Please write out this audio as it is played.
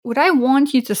what I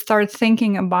want you to start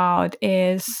thinking about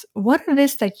is what it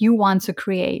is that you want to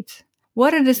create.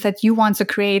 What it is that you want to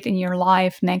create in your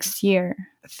life next year.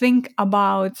 Think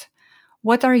about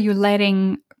what are you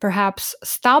letting perhaps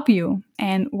stop you,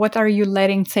 and what are you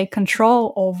letting take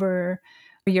control over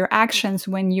your actions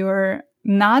when you're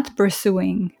not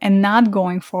pursuing and not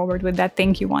going forward with that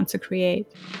thing you want to create.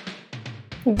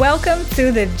 Welcome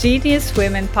to the Genius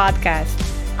Women podcast.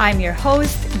 I'm your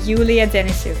host, Yulia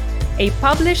Denisuk, a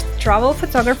published travel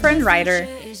photographer and writer,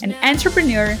 an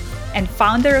entrepreneur, and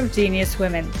founder of Genius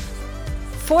Women.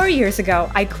 4 years ago,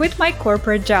 I quit my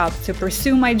corporate job to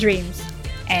pursue my dreams.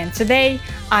 And today,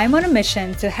 I'm on a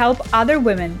mission to help other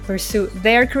women pursue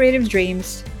their creative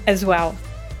dreams as well.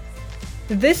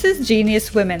 This is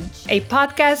Genius Women, a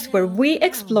podcast where we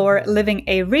explore living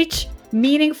a rich,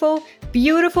 meaningful,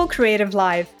 beautiful creative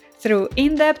life through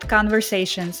in-depth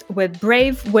conversations with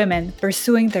brave women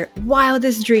pursuing their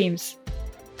wildest dreams.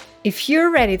 If you're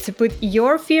ready to put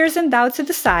your fears and doubts to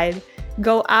the side,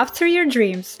 go after your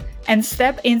dreams, and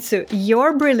step into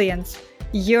your brilliance,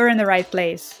 you're in the right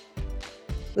place.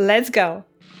 Let's go!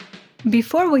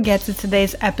 Before we get to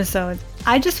today's episode,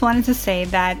 I just wanted to say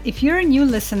that if you're a new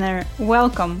listener,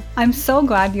 welcome. I'm so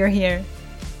glad you're here.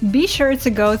 Be sure to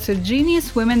go to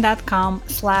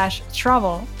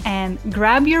geniuswomen.com/travel and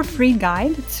grab your free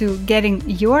guide to getting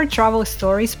your travel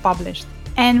stories published.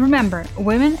 And remember,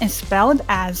 women is spelled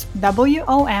as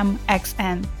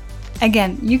WOMXN.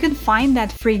 Again, you can find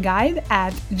that free guide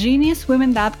at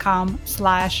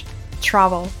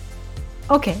geniuswomen.com/travel.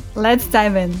 Okay, let's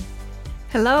dive in.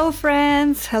 Hello,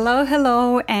 friends.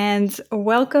 Hello, and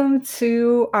welcome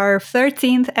to our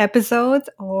 13th episode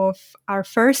of our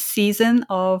first season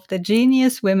of the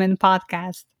Genius Women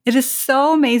podcast. It is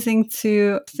so amazing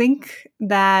to think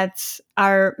that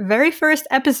our very first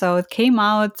episode came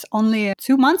out only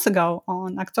 2 months ago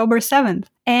on October 7th.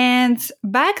 And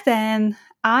back then,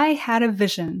 I had a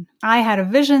vision. I had a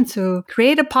vision to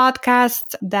create a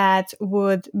podcast that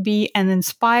would be an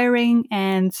inspiring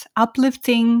and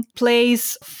uplifting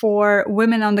place for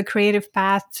women on the creative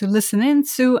path to listen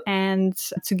into and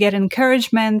to get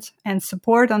encouragement and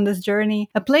support on this journey.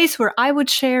 A place where I would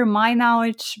share my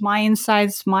knowledge, my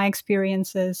insights, my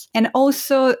experiences, and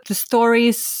also the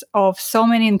stories of so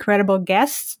many incredible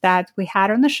guests that we had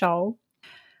on the show.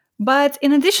 But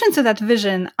in addition to that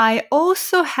vision, I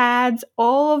also had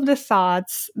all of the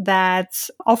thoughts that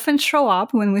often show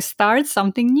up when we start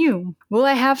something new. Will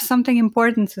I have something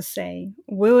important to say?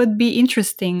 Will it be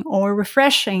interesting or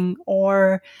refreshing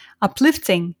or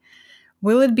uplifting?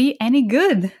 Will it be any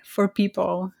good for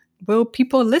people? Will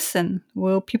people listen?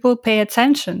 Will people pay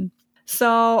attention?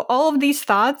 So all of these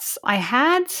thoughts I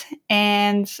had,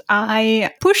 and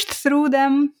I pushed through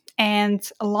them and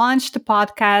launched the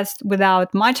podcast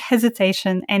without much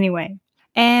hesitation anyway.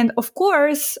 And of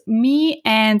course, me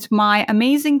and my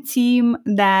amazing team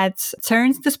that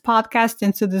turns this podcast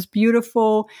into this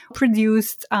beautiful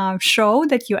produced show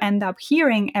that you end up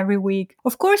hearing every week.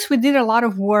 Of course, we did a lot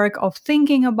of work of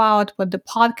thinking about what the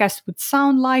podcast would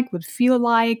sound like, would feel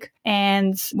like,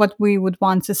 and what we would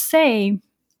want to say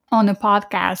on a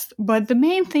podcast. But the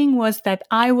main thing was that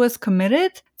I was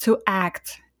committed to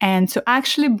act and to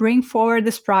actually bring forward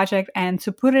this project and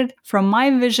to put it from my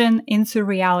vision into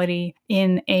reality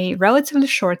in a relatively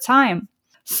short time.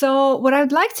 So what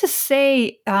I'd like to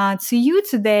say to you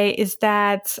today is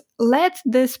that let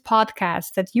this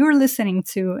podcast that you're listening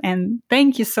to, and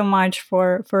thank you so much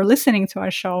for listening to our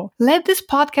show, let this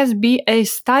podcast be a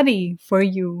study for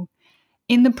you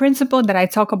in the principle that I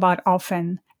talk about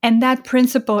often. And that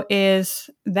principle is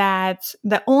that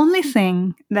the only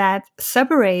thing that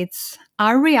separates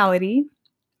our reality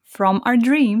from our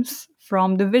dreams,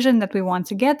 from the vision that we want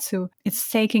to get to, is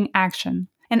taking action.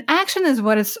 And action is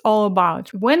what it's all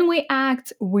about. When we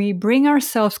act, we bring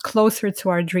ourselves closer to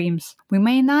our dreams. We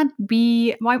might not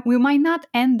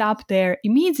end up there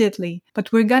immediately,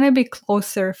 but we're gonna be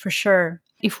closer for sure.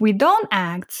 If we don't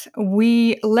act,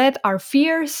 we let our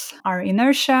fears, our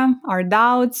inertia, our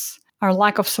doubts, our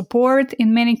lack of support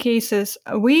in many cases,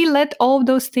 we let all of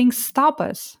those things stop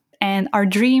us. And our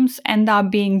dreams end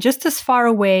up being just as far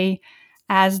away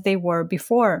as they were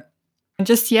before.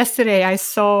 Just yesterday, I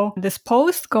saw this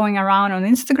post going around on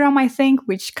Instagram, I think,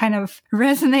 which kind of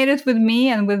resonated with me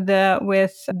and with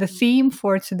the theme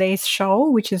for today's show,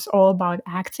 which is all about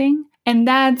acting. And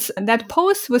that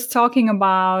post was talking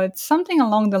about something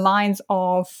along the lines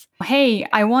of, hey,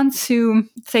 I want to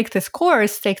take this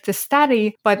course, take this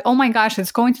study, but oh my gosh,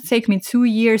 it's going to take me 2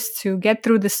 years to get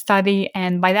through the study.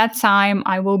 And by that time,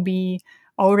 I will be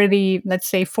already, let's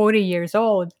say, 40 years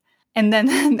old. And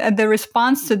then the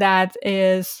response to that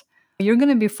is, you're going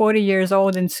to be 40 years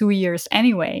old in 2 years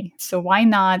anyway. So why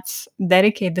not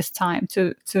dedicate this time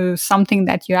to something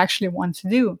that you actually want to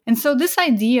do? And so this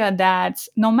idea that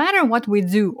no matter what we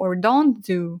do or don't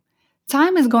do,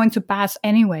 time is going to pass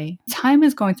anyway. Time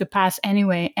is going to pass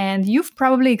anyway. And you've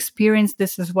probably experienced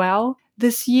this as well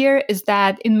this year, is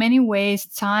that in many ways,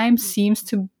 time seems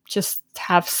to just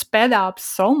have sped up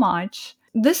so much.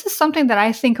 This is something that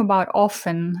I think about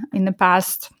often in the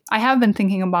past. I have been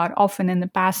thinking about often in the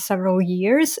past several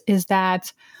years, is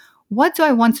that what do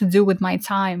I want to do with my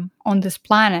time on this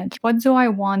planet? What do I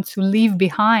want to leave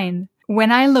behind?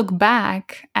 When I look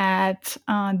back at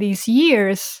these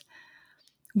years,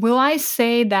 will I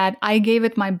say that I gave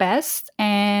it my best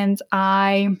and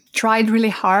I tried really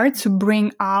hard to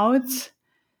bring out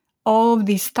all of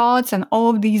these thoughts and all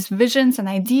of these visions and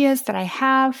ideas that I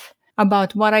have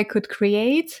about what I could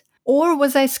create? Or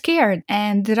was I scared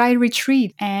and did I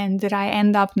retreat and did I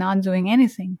end up not doing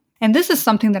anything? And this is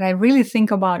something that I really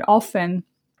think about often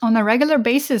on a regular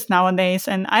basis nowadays.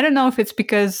 And I don't know if it's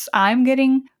because I'm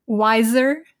getting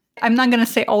wiser. I'm not going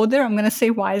to say older, I'm going to say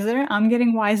wiser. I'm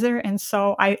getting wiser. And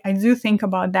so I do think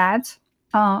about that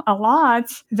a lot,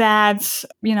 that,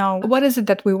 what is it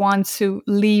that we want to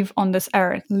leave on this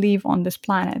earth, leave on this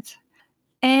planet?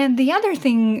 And the other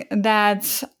thing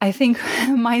that I think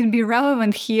might be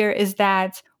relevant here is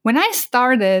that when I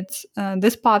started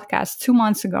this podcast 2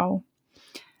 months ago,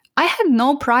 I had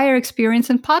no prior experience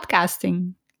in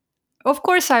podcasting. Of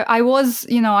course, I was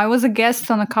a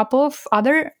guest on a couple of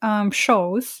other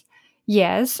shows.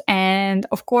 Yes, and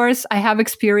of course, I have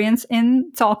experience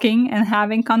in talking and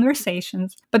having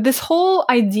conversations. But this whole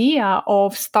idea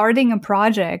of starting a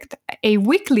project, a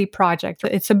weekly project,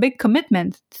 it's a big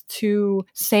commitment to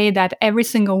say that every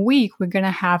single week we're going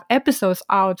to have episodes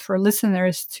out for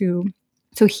listeners to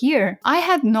hear. I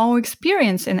had no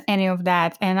experience in any of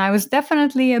that, and I was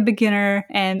definitely a beginner,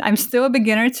 and I'm still a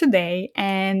beginner today,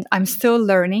 and I'm still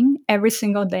learning every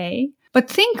single day. But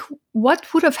think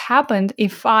what would have happened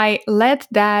if I let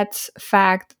that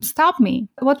fact stop me?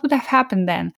 What would have happened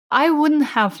then? I wouldn't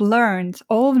have learned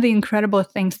all of the incredible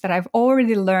things that I've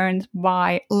already learned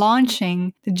by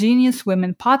launching the Genius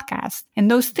Women podcast. And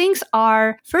those things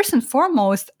are, first and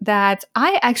foremost, that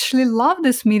I actually love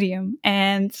this medium.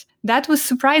 And that was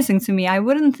surprising to me. I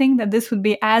wouldn't think that this would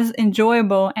be as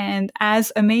enjoyable and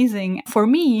as amazing for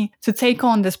me to take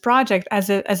on this project as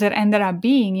it ended up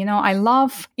being. I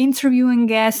love interviewing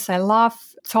guests. I love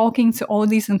talking to all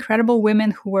these incredible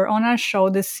women who were on our show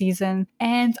this season.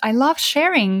 And I love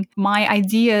sharing my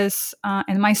ideas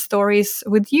and my stories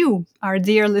with you, our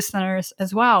dear listeners,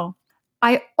 as well.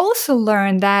 I also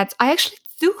learned that I actually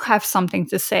do have something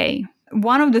to say.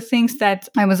 One of the things that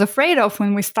I was afraid of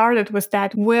when we started was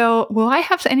that, will I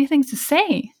have anything to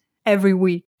say every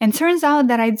week? And turns out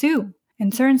that I do.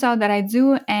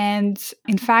 And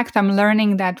in fact, I'm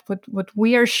learning that what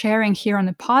we are sharing here on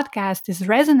the podcast is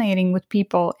resonating with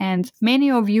people. And many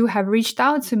of you have reached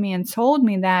out to me and told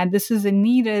me that this is a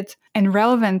needed and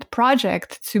relevant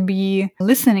project to be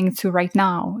listening to right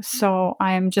now. So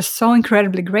I am just so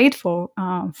incredibly grateful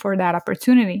for that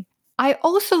opportunity. I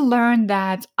also learned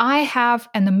that I have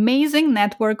an amazing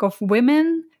network of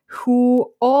women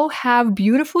who all have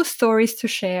beautiful stories to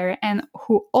share and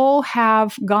who all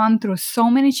have gone through so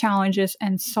many challenges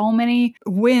and so many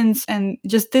wins and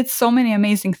just did so many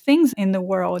amazing things in the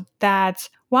world that,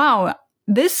 wow,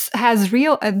 this has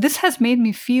made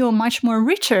me feel much more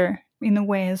richer in a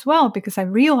way as well, because I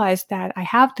realized that I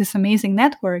have this amazing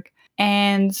network.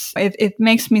 And it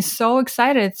makes me so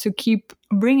excited to keep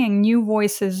bringing new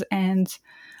voices and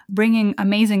bringing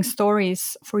amazing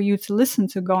stories for you to listen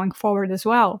to going forward as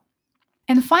well.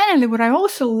 And finally, what I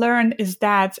also learned is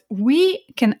that we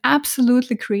can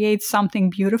absolutely create something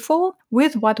beautiful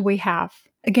with what we have.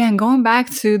 Again, going back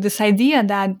to this idea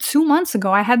that 2 months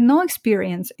ago, I had no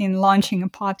experience in launching a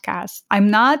podcast. I'm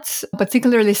not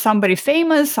particularly somebody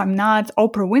famous. I'm not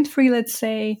Oprah Winfrey, let's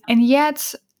say. And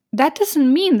yet, that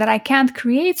doesn't mean that I can't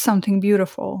create something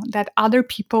beautiful that other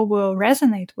people will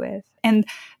resonate with. And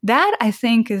that, I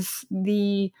think, is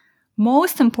the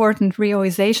most important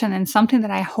realization and something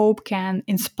that I hope can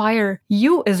inspire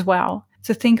you as well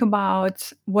to think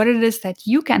about what it is that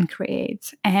you can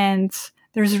create. And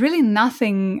there's really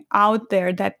nothing out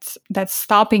there that's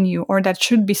stopping you or that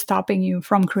should be stopping you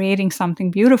from creating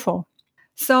something beautiful.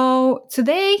 So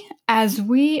today, as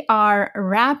we are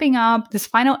wrapping up this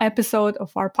final episode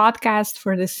of our podcast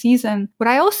for this season, what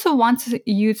I also want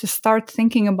you to start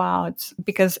thinking about,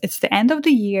 because it's the end of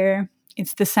the year,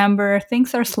 it's December,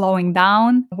 things are slowing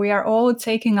down. We are all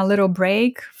taking a little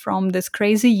break from this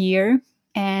crazy year,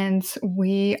 and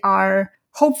we are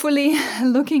hopefully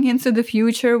looking into the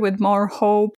future with more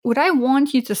hope, what I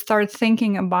want you to start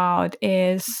thinking about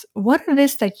is what it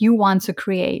is that you want to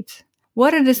create.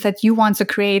 What it is that you want to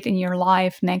create in your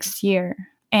life next year.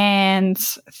 And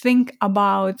think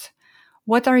about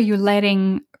what are you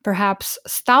letting perhaps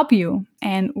stop you,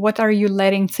 and what are you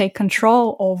letting take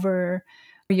control over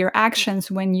your actions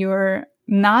when you're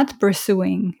not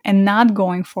pursuing and not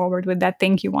going forward with that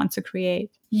thing you want to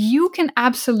create. You can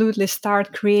absolutely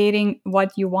start creating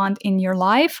what you want in your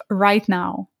life right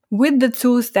now with the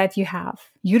tools that you have.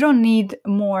 You don't need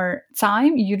more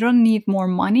time, you don't need more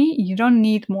money, you don't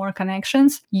need more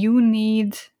connections. You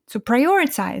need to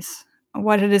prioritize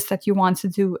what it is that you want to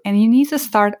do. And you need to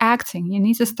start acting. You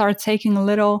need to start taking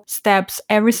little steps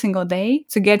every single day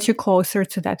to get you closer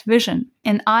to that vision.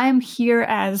 And I am here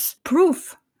as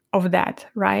proof of that,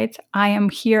 right? I am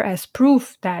here as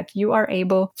proof that you are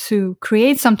able to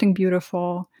create something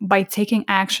beautiful by taking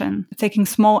action, taking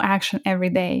small action every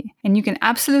day. And you can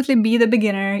absolutely be the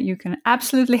beginner. You can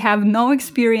absolutely have no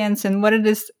experience in what it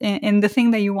is in the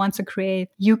thing that you want to create.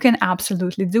 You can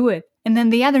absolutely do it. And then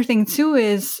the other thing too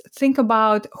is think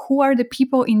about who are the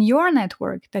people in your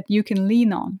network that you can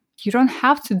lean on. You don't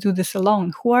have to do this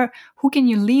alone. Who can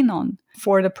you lean on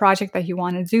for the project that you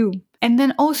want to do? And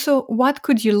then also, what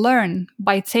could you learn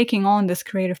by taking on this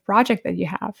creative project that you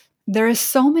have? There are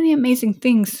so many amazing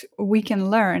things we can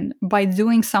learn by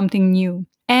doing something new.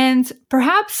 And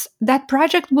perhaps that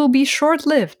project will be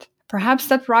short-lived. Perhaps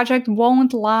that project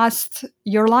won't last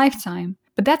your lifetime.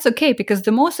 But that's okay, because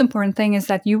the most important thing is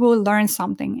that you will learn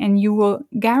something, and you will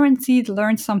guaranteed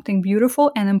learn something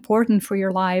beautiful and important for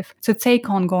your life to take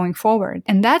on going forward.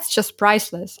 And that's just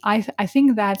priceless. I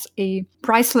think that's a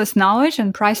priceless knowledge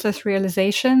and priceless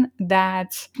realization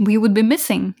that we would be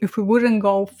missing if we wouldn't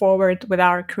go forward with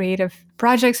our creative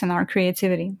projects and our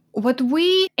creativity. What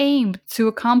we aim to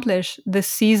accomplish this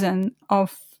season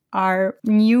of our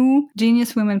new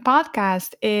Genius Women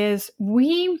podcast is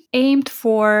we aimed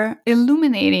for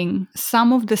illuminating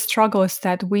some of the struggles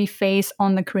that we face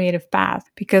on the creative path,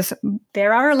 because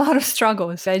there are a lot of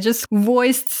struggles. I just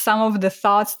voiced some of the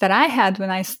thoughts that I had when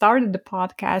I started the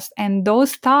podcast, and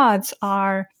those thoughts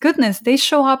are, goodness, they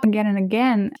show up again and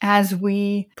again as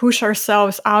we push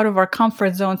ourselves out of our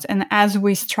comfort zones and as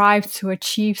we strive to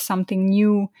achieve something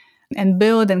new and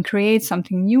build and create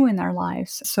something new in our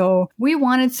lives. So we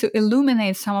wanted to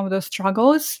illuminate some of those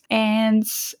struggles and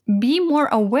be more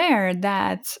aware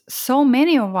that so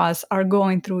many of us are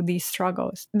going through these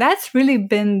struggles. That's really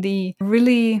been the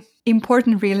really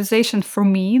important realization for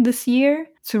me this year,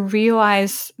 to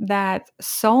realize that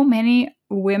so many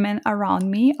women around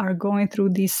me are going through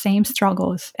these same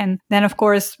struggles. And then, of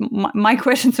course, my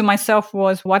question to myself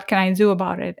was, what can I do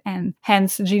about it? And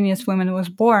hence, Genius Women was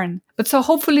born. But so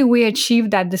hopefully we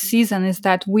achieved that this season, is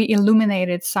that we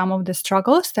illuminated some of the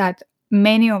struggles that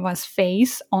many of us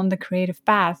face on the creative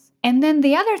path. And then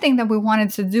the other thing that we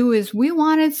wanted to do is we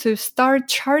wanted to start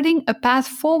charting a path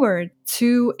forward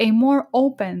to a more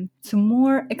open, to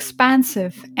more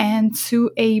expansive, and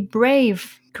to a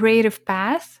brave creative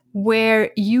path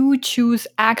where you choose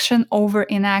action over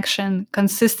inaction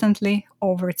consistently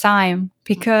over time.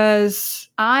 Because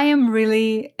I am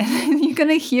really, you're going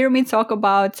to hear me talk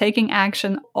about taking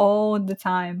action all the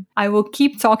time. I will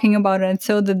keep talking about it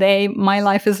until the day my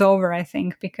life is over, I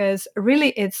think, because really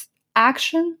it's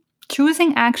action.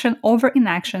 Choosing action over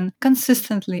inaction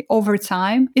consistently over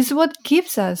time is what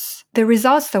gives us the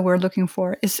results that we're looking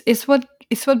for, is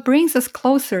what brings us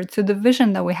closer to the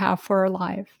vision that we have for our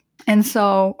life. And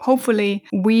so hopefully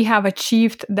we have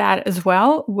achieved that as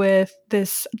well with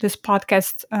this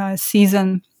podcast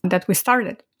season that we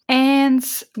started. And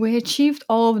we achieved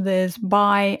all of this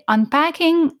by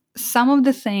unpacking some of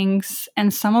the things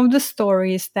and some of the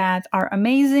stories that our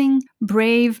amazing,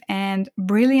 brave, and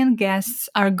brilliant guests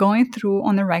are going through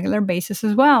on a regular basis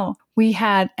as well. We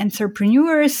had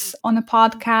entrepreneurs on the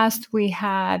podcast, we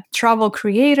had travel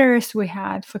creators, we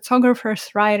had photographers,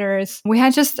 writers, we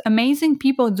had just amazing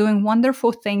people doing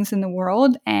wonderful things in the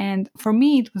world. And for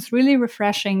me, it was really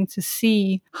refreshing to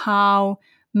see how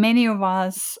many of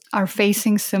us are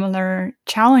facing similar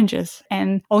challenges,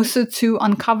 and also to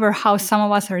uncover how some of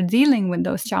us are dealing with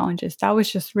those challenges. That was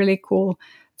just really cool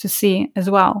to see as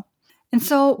well. And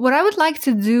so what I would like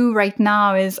to do right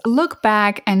now is look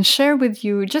back and share with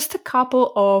you just a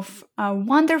couple of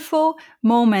wonderful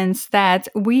moments that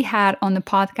we had on the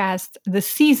podcast this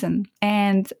season,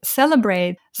 and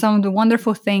celebrate some of the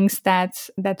wonderful things that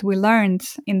we learned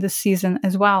in this season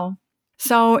as well.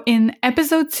 So in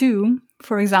episode 2,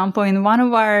 for example, in one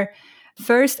of our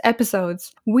first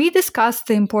episodes, we discussed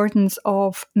the importance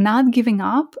of not giving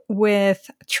up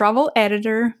with travel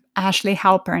editor Ashley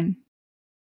Halpern.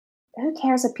 Who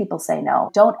cares if people say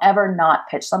no? Don't ever not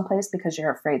pitch someplace because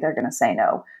you're afraid they're going to say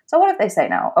no. So what if they say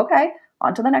no? Okay,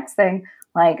 on to the next thing.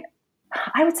 Like,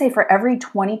 I would say for every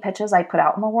 20 pitches I put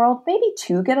out in the world, maybe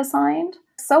 2 get assigned.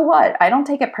 So what? I don't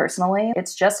take it personally.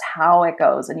 It's just how it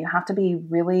goes. And you have to be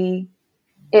really,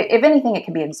 if anything, it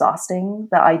can be exhausting,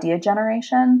 the idea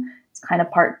generation. It's kind of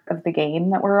part of the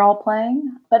game that we're all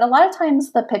playing. But a lot of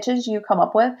times the pitches you come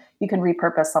up with, you can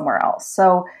repurpose somewhere else.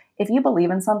 So if you believe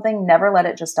in something, never let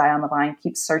it just die on the vine.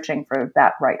 Keep searching for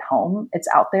that right home. It's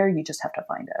out there. You just have to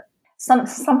find it.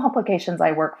 Some publications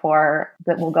I work for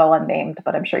that will go unnamed,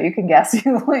 but I'm sure you can guess,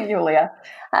 Yulia,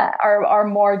 are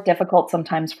more difficult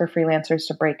sometimes for freelancers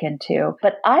to break into.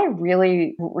 But I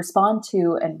really respond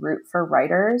to and root for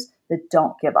writers that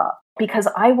don't give up, because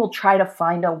I will try to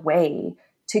find a way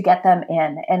to get them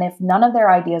in. And if none of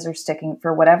their ideas are sticking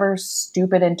for whatever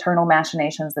stupid internal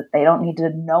machinations that they don't need to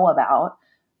know about,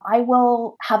 I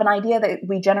will have an idea that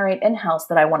we generate in-house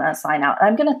that I want to assign out. And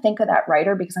I'm going to think of that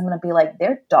writer because I'm going to be like,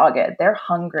 they're dogged, they're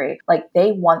hungry, like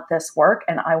they want this work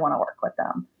and I want to work with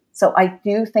them. So I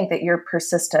do think that your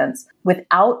persistence,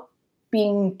 without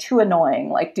being too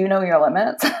annoying, like do know your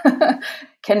limits,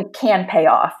 can pay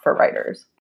off for writers.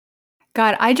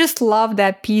 God, I just love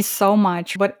that piece so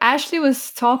much. What Ashley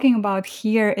was talking about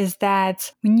here is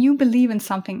that when you believe in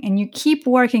something and you keep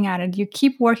working at it,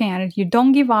 you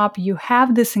don't give up, you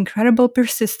have this incredible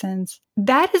persistence.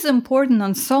 That is important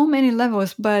on so many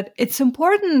levels, but it's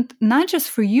important not just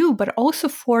for you, but also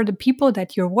for the people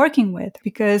that you're working with.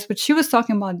 Because what she was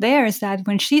talking about there is that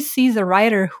when she sees a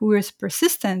writer who is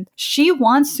persistent, she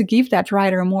wants to give that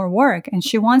writer more work and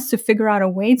she wants to figure out a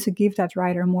way to give that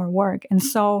writer more work. And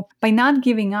so by not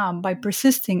giving up, by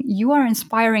persisting, you are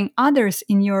inspiring others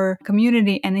in your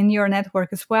community and in your network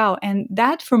as well. And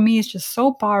that for me is just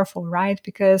so powerful, right?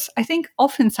 Because I think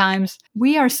oftentimes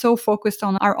we are so focused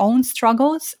on our own struggles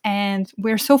and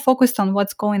we're so focused on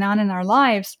what's going on in our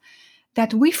lives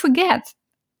that we forget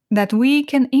that we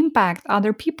can impact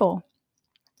other people.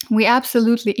 We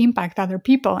absolutely impact other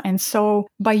people. And so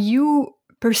by you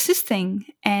persisting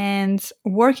and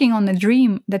working on the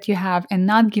dream that you have and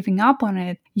not giving up on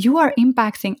it, you are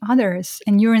impacting others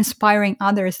and you're inspiring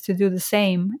others to do the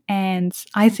same. And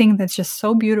I think that's just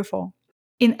so beautiful.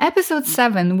 In episode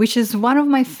 7, which is one of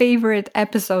my favorite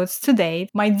episodes to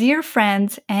date, my dear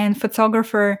friend and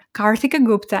photographer Kartika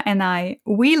Gupta and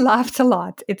we laughed a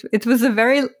lot. It was a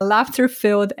very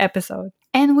laughter-filled episode.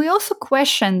 And we also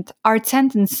questioned our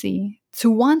tendency to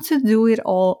want to do it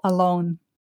all alone.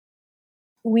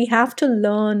 We have to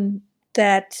learn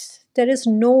that there is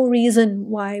no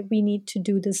reason why we need to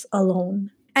do this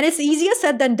alone. And it's easier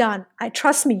said than done.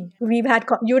 Trust me.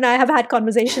 You and I have had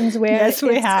conversations where yes,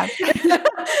 we have.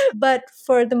 But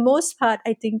for the most part,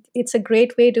 I think it's a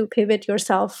great way to pivot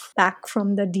yourself back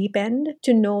from the deep end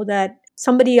to know that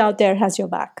somebody out there has your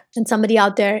back and somebody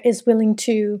out there is willing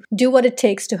to do what it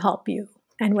takes to help you.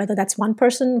 And whether that's one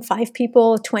person, 5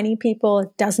 people, 20 people,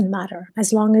 it doesn't matter.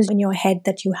 As long as in your head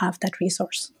that you have that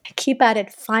resource. Keep at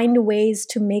it. Find ways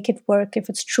to make it work. If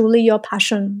it's truly your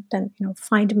passion, then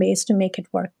find ways to make it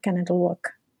work and it'll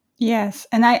work. Yes.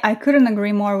 And I couldn't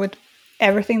agree more with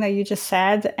everything that you just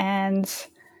said. And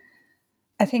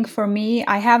I think for me,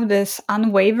 I have this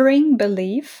unwavering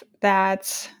belief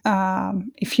that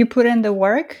if you put in the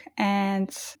work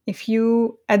and if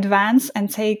you advance and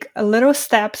take a little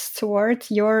steps toward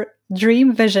your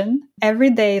dream vision every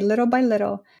day, little by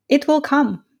little, it will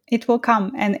come. It will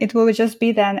come. And it will just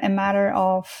be then a matter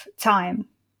of time,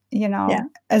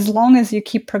 as long as you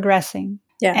keep progressing.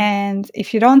 Yeah. And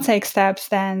if you don't take steps,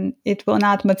 then it will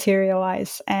not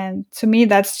materialize. And to me,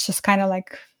 that's just kind of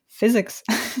like physics.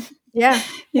 Yeah.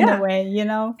 In a way,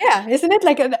 Yeah. Isn't it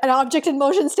like an object in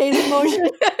motion stays in motion?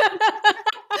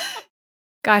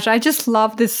 Gosh, I just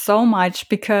love this so much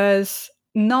because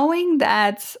knowing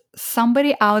that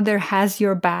somebody out there has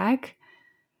your back,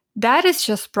 that is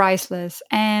just priceless.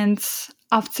 And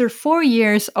after 4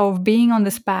 years of being on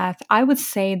this path, I would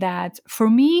say that for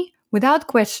me, without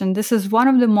question, this is one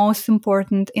of the most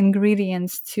important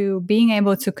ingredients to being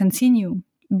able to continue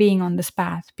being on this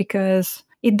path, because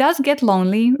it does get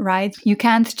lonely, right? You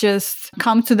can't just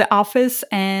come to the office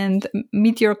and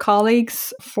meet your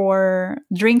colleagues for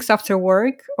drinks after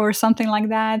work or something like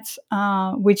that,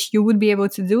 which you would be able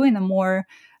to do in a more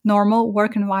normal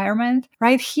work environment.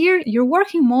 Right here, you're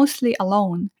working mostly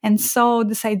alone. And so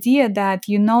this idea that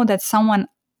that someone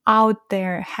out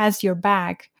there has your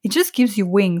back, it just gives you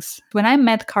wings. When I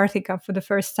met Kartika for the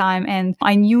first time and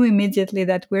I knew immediately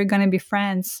that we're going to be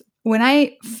friends, when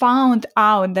I found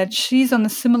out that she's on a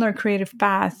similar creative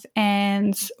path,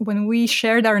 and when we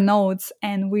shared our notes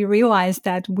and we realized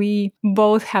that we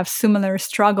both have similar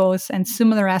struggles and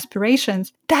similar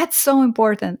aspirations, that's so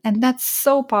important and that's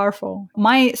so powerful.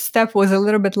 My step was a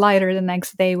little bit lighter the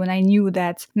next day when I knew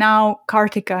that now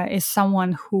Kartika is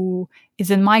someone who is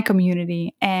in my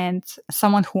community and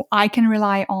someone who I can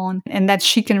rely on, and that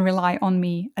she can rely on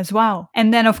me as well.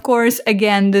 And then, of course,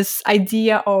 again, this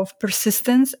idea of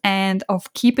persistence and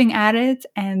of keeping at it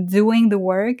and doing the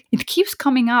work, it keeps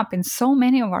coming up in so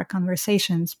many of our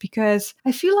conversations, because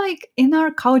I feel like in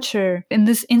our culture, in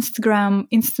this Instagram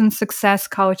instant success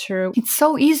culture, it's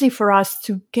so easy for us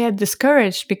to get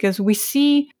discouraged because we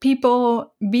see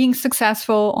people being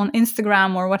successful on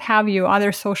Instagram or what have you,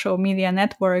 other social media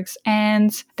networks, and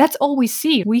that's all we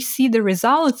see. We see the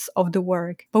results of the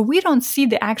work, but we don't see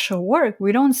the actual work.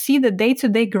 We don't see the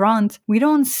day-to-day grunt. We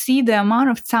don't see the amount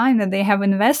of time that they have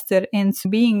invested into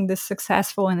being this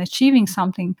successful and achieving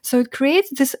something. So it creates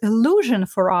this illusion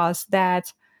for us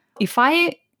that if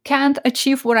I can't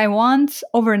achieve what I want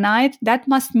overnight, that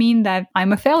must mean that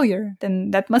I'm a failure.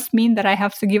 Then that must mean that I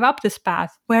have to give up this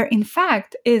path. Where in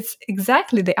fact, it's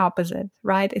exactly the opposite,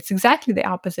 right? It's exactly the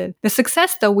opposite. The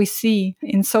success that we see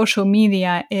in social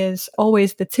media is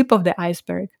always the tip of the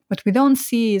iceberg. What we don't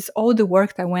see is all the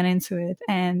work that went into it.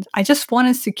 And I just want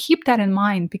us to keep that in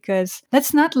mind, because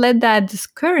let's not let that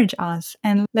discourage us,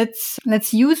 and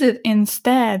let's use it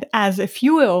instead as a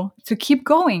fuel to keep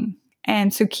going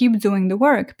and to keep doing the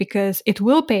work, because it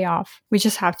will pay off. We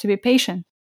just have to be patient.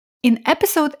 In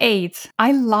episode 8,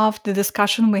 I loved the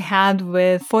discussion we had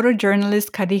with photojournalist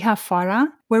Khadija Farah,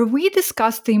 where we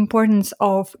discussed the importance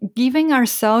of giving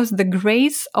ourselves the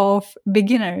grace of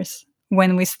beginners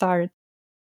when we start.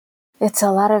 It's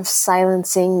a lot of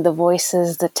silencing the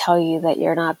voices that tell you that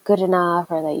you're not good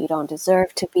enough or that you don't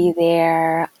deserve to be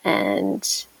there.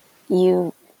 And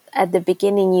you, at the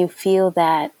beginning, you feel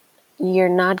that you're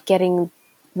not getting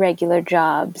regular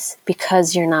jobs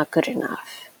because you're not good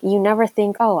enough. You never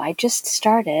think, oh, I just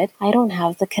started. I don't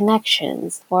have the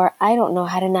connections, or I don't know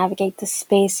how to navigate the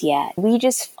space yet. We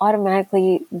just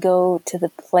automatically go to the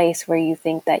place where you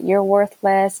think that you're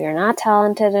worthless, you're not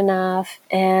talented enough.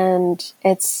 And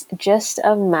it's just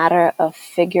a matter of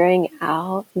figuring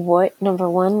out number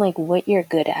one, what you're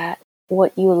good at,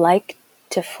 what you like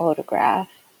to photograph.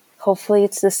 Hopefully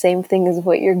it's the same thing as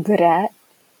what you're good at.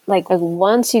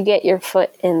 Once you get your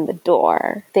foot in the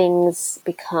door, things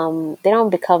they don't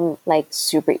become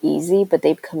super easy, but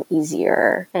they become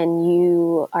easier, and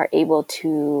you are able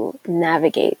to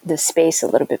navigate the space a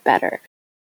little bit better.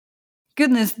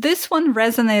 Goodness, this one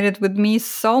resonated with me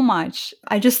so much.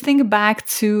 I just think back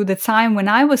to the time when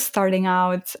I was starting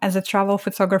out as a travel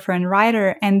photographer and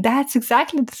writer, and that's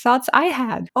exactly the thoughts I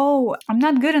had. Oh, I'm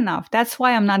not good enough. That's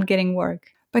why I'm not getting work.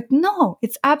 But no,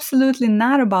 it's absolutely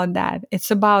not about that.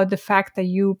 It's about the fact that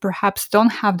you perhaps don't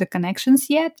have the connections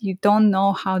yet. You don't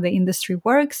know how the industry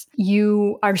works.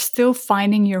 You are still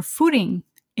finding your footing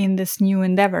in this new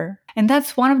endeavor. And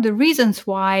that's one of the reasons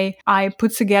why I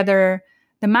put together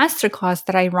the masterclass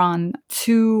that I run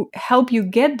to help you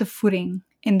get the footing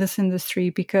in this industry,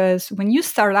 because when you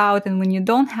start out and when you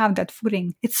don't have that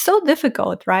footing, it's so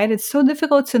difficult, right? It's so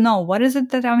difficult to know what is it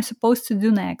that I'm supposed to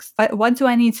do next? What do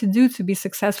I need to do to be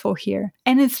successful here?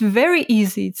 And it's very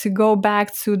easy to go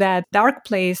back to that dark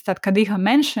place that Khadija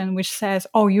mentioned, which says,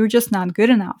 oh, you're just not good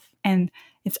enough. And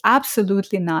it's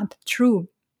absolutely not true.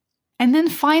 And then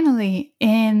finally,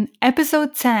 in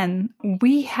episode 10,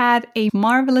 we had a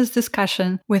marvelous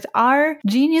discussion with our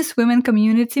Genius Women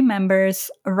community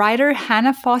members, writer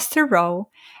Hannah Foster Rowe,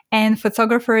 and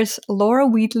photographers Laura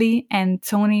Wheatley and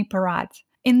Tony Parat.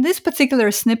 In this particular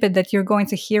snippet that you're going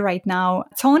to hear right now,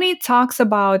 Tony talks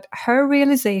about her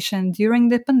realization during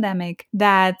the pandemic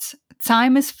that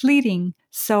time is fleeting,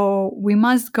 so we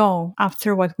must go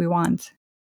after what we want.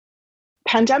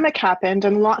 Pandemic happened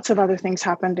and lots of other things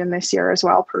happened in this year as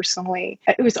well, personally.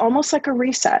 It was almost like a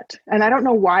reset. And I don't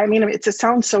know why. I mean, it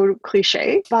sounds so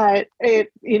cliche, but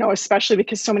especially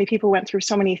because so many people went through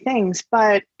so many things.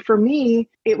 But for me,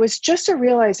 it was just a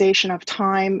realization of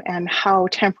time and how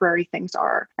temporary things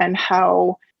are and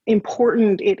how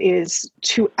important it is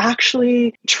to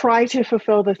actually try to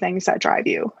fulfill the things that drive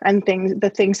you and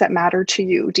the things that matter to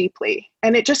you deeply.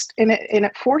 And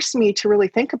it forced me to really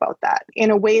think about that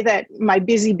in a way that my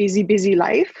busy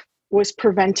life was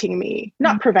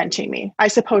not preventing me. I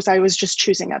suppose I was just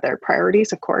choosing other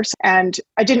priorities, of course. And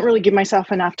I didn't really give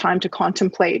myself enough time to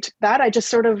contemplate that. I just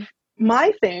sort of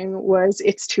my thing was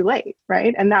it's too late,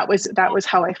 right? And that was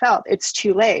how I felt. It's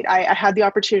too late. I had the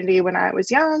opportunity when I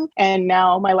was young, and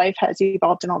now my life has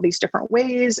evolved in all these different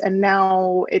ways, and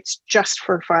now it's just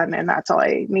for fun, and that's all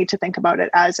I need to think about it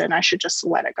as, and I should just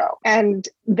let it go. And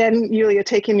then, Yulia,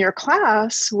 taking your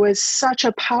class was such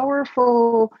a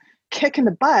powerful kick in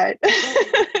the butt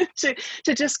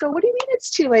to just go, what do you mean it's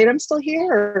too late? I'm still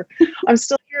here. I'm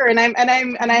still here. And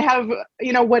I have,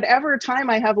 whatever time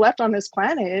I have left on this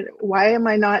planet, why am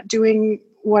I not doing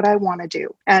what I want to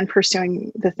do and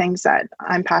pursuing the things that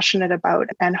I'm passionate about,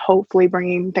 and hopefully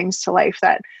bringing things to life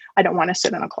that I don't want to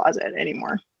sit in a closet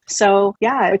anymore. So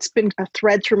yeah, it's been a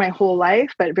thread through my whole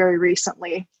life, but very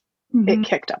recently it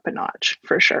kicked up a notch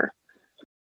for sure.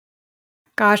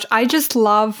 Gosh, I just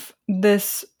love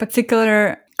this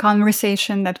particular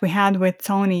conversation that we had with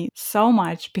Tony so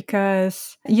much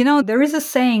because, there is a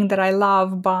saying that I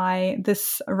love by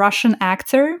this Russian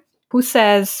actor who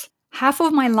says, half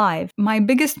of my life, my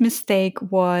biggest mistake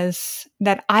was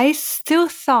that I still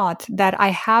thought that I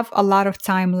have a lot of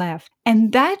time left.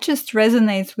 And that just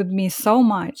resonates with me so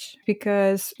much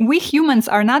because we humans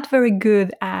are not very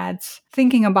good at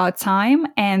thinking about time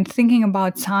and thinking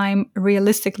about time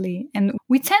realistically. And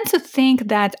we tend to think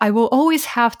that I will always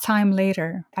have time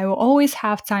later. I will always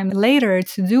have time later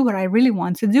to do what I really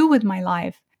want to do with my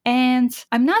life. And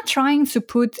I'm not trying to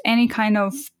put any kind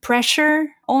of pressure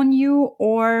on you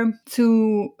or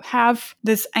to have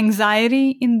this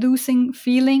anxiety-inducing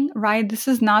feeling, right? This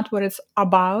is not what it's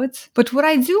about. But what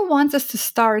I do want us to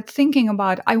start thinking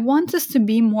about, I want us to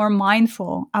be more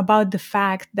mindful about the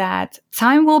fact that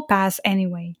time will pass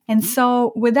anyway. And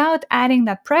so without adding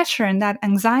that pressure and that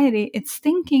anxiety, it's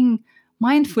thinking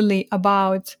mindfully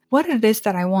about what it is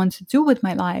that I want to do with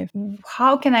my life.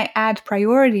 How can I add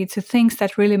priority to things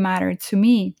that really matter to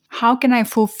me? How can I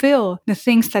fulfill the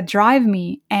things that drive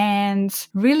me and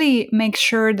really make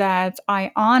sure that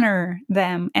I honor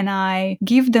them and I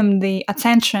give them the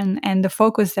attention and the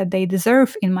focus that they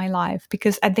deserve in my life?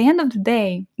 Because at the end of the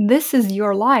day, this is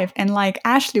your life. And like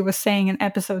Ashley was saying in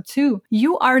episode 2,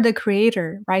 you are the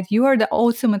creator, right? You are the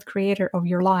ultimate creator of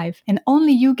your life. And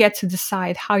only you get to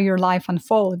decide how your life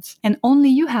unfolds. And only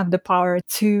you have the power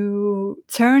to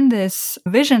turn this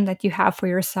vision that you have for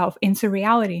yourself into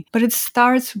reality. But it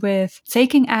starts with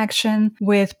taking action,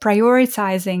 with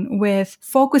prioritizing, with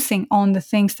focusing on the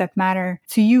things that matter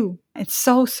to you. It's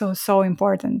so, so, so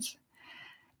important.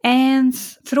 And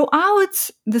throughout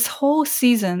this whole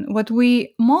season, what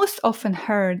we most often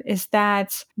heard is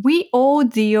that we all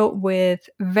deal with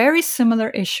very similar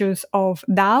issues of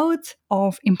doubt,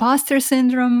 of imposter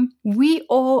syndrome. We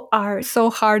all are so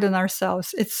hard on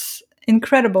ourselves. It's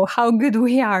incredible how good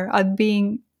we are at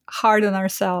being hard on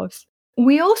ourselves.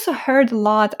 We also heard a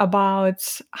lot about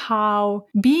how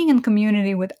being in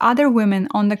community with other women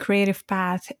on the creative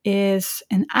path is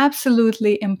an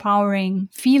absolutely empowering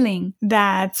feeling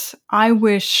that I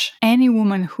wish any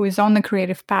woman who is on the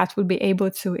creative path would be able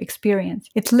to experience.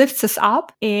 It lifts us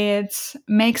up. It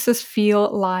makes us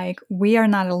feel like we are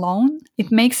not alone. It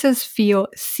makes us feel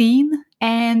seen.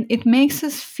 And it makes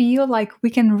us feel like we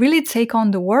can really take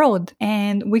on the world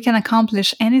and we can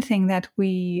accomplish anything that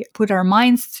we put our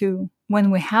minds to when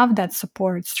we have that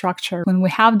support structure, when we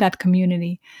have that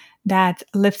community that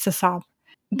lifts us up.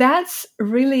 That's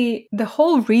really the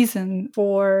whole reason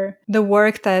for the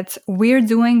work that we're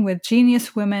doing with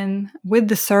Genius Women, with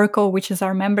The Circle, which is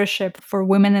our membership for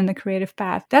women in the creative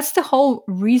path. That's the whole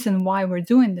reason why we're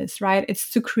doing this, right? It's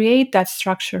to create that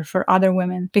structure for other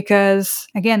women. Because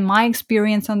again, my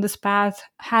experience on this path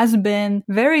has been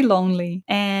very lonely,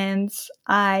 and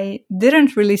I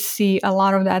didn't really see a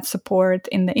lot of that support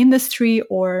in the industry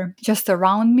or just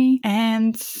around me.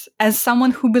 And as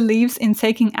someone who believes in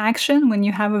taking action when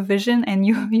you have a vision and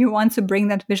you want to bring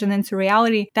that vision into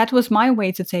reality, that was my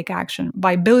way to take action,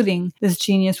 by building this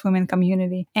Genius Women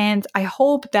community. And I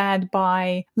hope that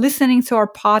by listening to our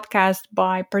podcast,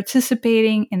 by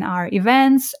participating in our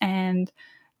events and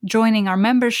joining our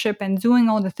membership and doing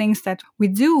all the things that we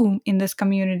do in this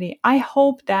community, I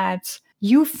hope that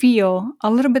you feel a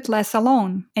little bit less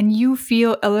alone and you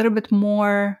feel a little bit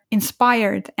more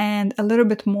inspired and a little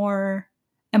bit more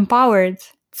empowered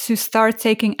to start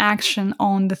taking action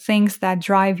on the things that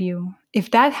drive you. If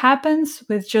that happens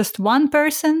with just one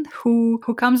person who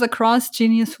comes across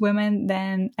Genius Women,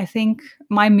 then I think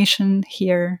my mission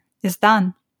here is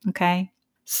done, okay?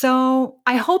 So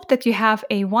I hope that you have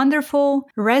a wonderful,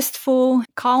 restful,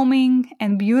 calming,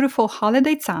 and beautiful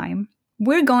holiday time.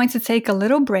 We're going to take a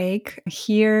little break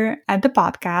here at the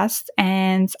podcast,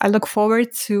 and I look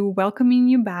forward to welcoming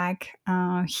you back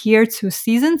here to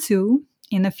season 2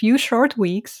 in a few short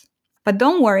weeks. But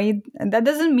don't worry, that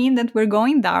doesn't mean that we're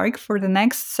going dark for the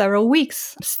next several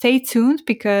weeks. Stay tuned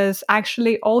because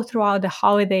actually all throughout the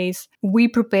holidays, we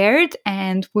prepared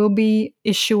and we'll be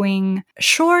issuing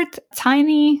short,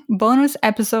 tiny bonus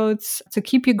episodes to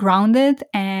keep you grounded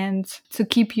and to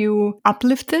keep you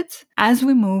uplifted as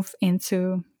we move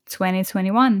into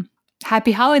 2021.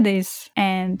 Happy holidays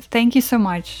and thank you so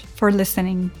much for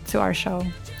listening to our show.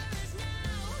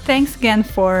 Thanks again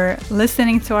for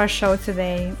listening to our show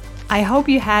today. I hope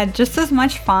you had just as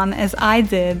much fun as I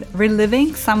did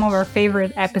reliving some of our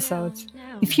favorite episodes.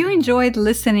 If you enjoyed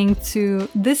listening to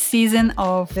this season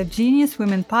of the Genius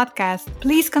Women podcast,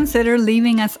 please consider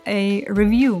leaving us a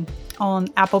review on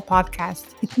Apple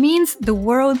Podcasts. It means the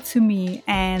world to me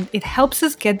and it helps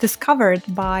us get discovered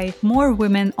by more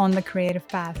women on the creative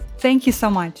path. Thank you so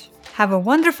much. Have a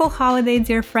wonderful holiday,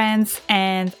 dear friends,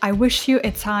 and I wish you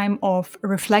a time of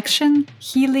reflection,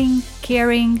 healing,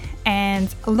 caring,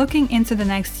 and looking into the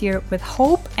next year with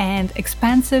hope and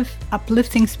expansive,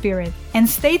 uplifting spirit. And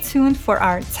stay tuned for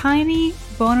our tiny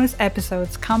bonus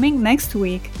episodes coming next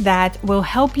week that will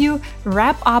help you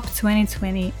wrap up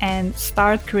 2020 and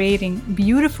start creating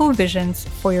beautiful visions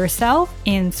for yourself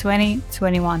in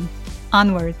 2021.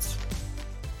 Onwards.